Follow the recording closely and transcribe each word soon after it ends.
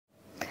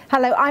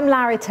Hello, I'm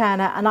Lowri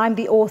Turner and I'm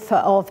the author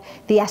of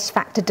The S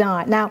Factor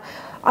Diet. Now,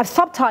 I've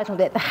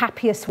subtitled it The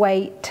Happiest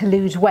Way to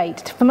Lose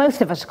Weight. For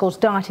most of us, of course,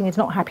 dieting is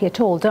not happy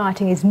at all.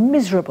 Dieting is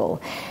miserable.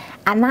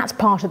 And that's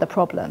part of the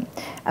problem.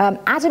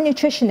 As a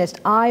nutritionist,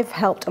 I've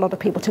helped a lot of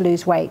people to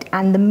lose weight.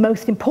 And the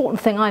most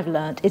important thing I've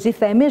learned is if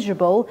they're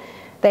miserable,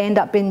 they end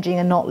up binging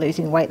and not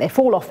losing weight. They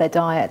fall off their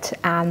diet,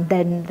 and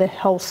then the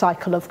whole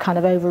cycle of kind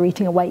of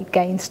overeating and weight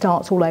gain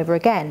starts all over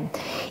again.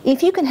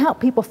 If you can help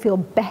people feel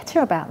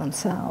better about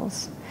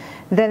themselves,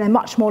 then they're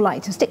much more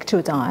likely to stick to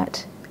a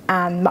diet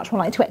and much more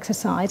likely to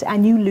exercise,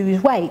 and you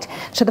lose weight.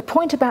 So the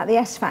point about the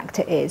S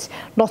Factor is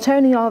not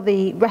only are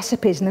the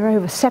recipes, and there are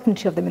over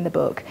 70 of them in the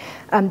book,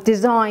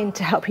 designed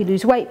to help you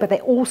lose weight, but they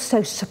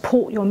also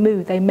support your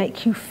mood. They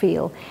make you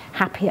feel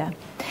happier.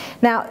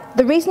 Now,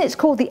 the reason it's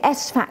called the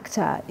S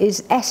Factor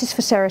is S is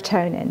for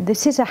serotonin.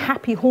 This is a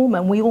happy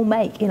hormone we all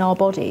make in our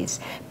bodies,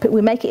 but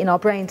we make it in our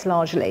brains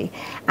largely.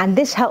 And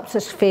this helps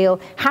us feel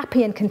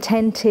happy and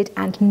contented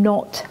and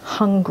not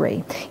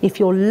hungry. If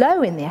you're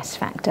low in the S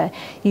Factor,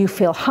 you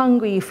feel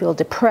hungry, you feel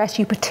depressed,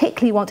 you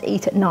particularly want to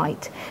eat at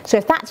night. So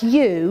if that's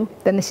you,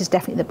 then this is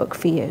definitely the book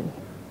for you.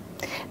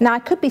 Now, I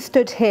could be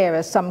stood here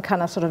as some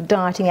kind of sort of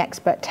dieting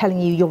expert telling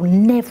you you're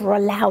never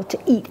allowed to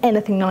eat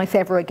anything nice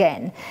ever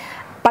again.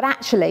 But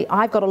actually,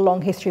 I've got a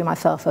long history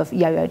myself of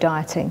yo-yo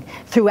dieting.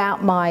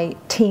 Throughout my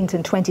teens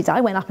and 20s, I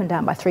went up and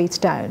down by 3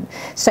 stone.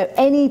 So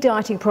any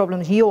dieting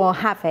problems you are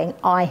having,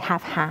 I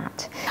have had.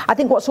 I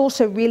think what's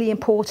also really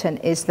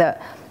important is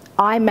that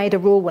I made a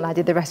rule when I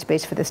did the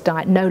recipes for this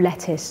diet: no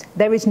lettuce.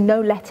 There is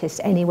no lettuce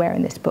anywhere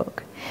in this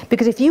book.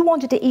 Because if you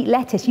wanted to eat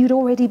lettuce, you'd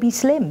already be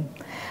slim.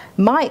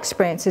 My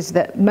experience is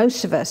that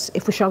most of us,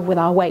 if we struggle with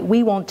our weight,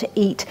 we want to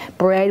eat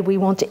bread, we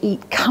want to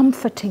eat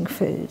comforting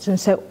foods. And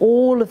so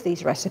all of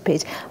these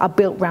recipes are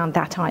built around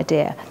that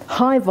idea: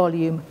 high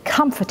volume,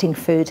 comforting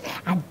foods,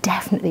 and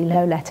definitely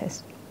low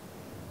lettuce.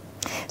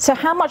 So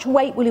how much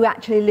weight will you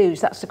actually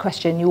lose? That's the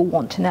question you all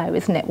want to know,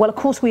 isn't it? Well, of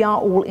course, we are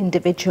all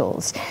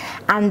individuals.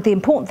 And the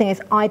important thing is,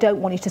 I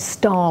don't want you to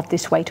starve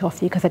this weight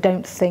off you, because I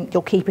don't think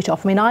you'll keep it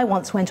off. I mean, I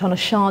once went on a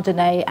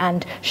Chardonnay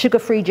and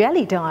sugar-free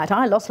jelly diet.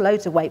 I lost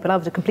loads of weight, but I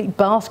was a complete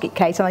basket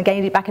case, and I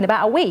gained it back in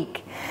about a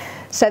week.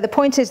 So the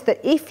point is that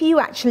if you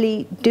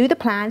actually do the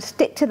plan,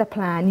 stick to the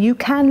plan, you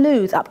can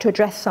lose up to a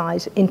dress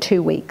size in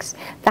 2 weeks.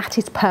 That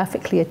is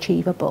perfectly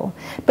achievable.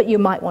 But you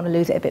might want to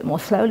lose it a bit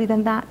more slowly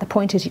than that. The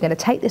point is, you're going to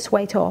take this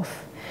weight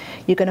off,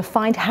 you're going to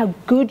find how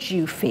good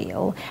you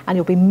feel, and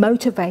you'll be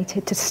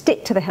motivated to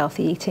stick to the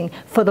healthy eating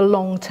for the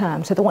long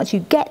term, so that once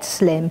you get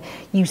slim,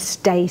 you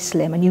stay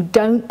slim and you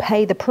don't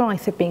pay the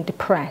price of being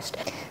depressed.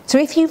 So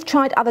if you've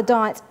tried other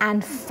diets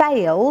and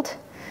failed,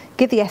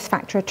 give the S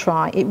Factor a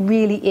try. It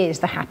really is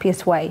the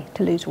happiest way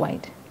to lose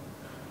weight.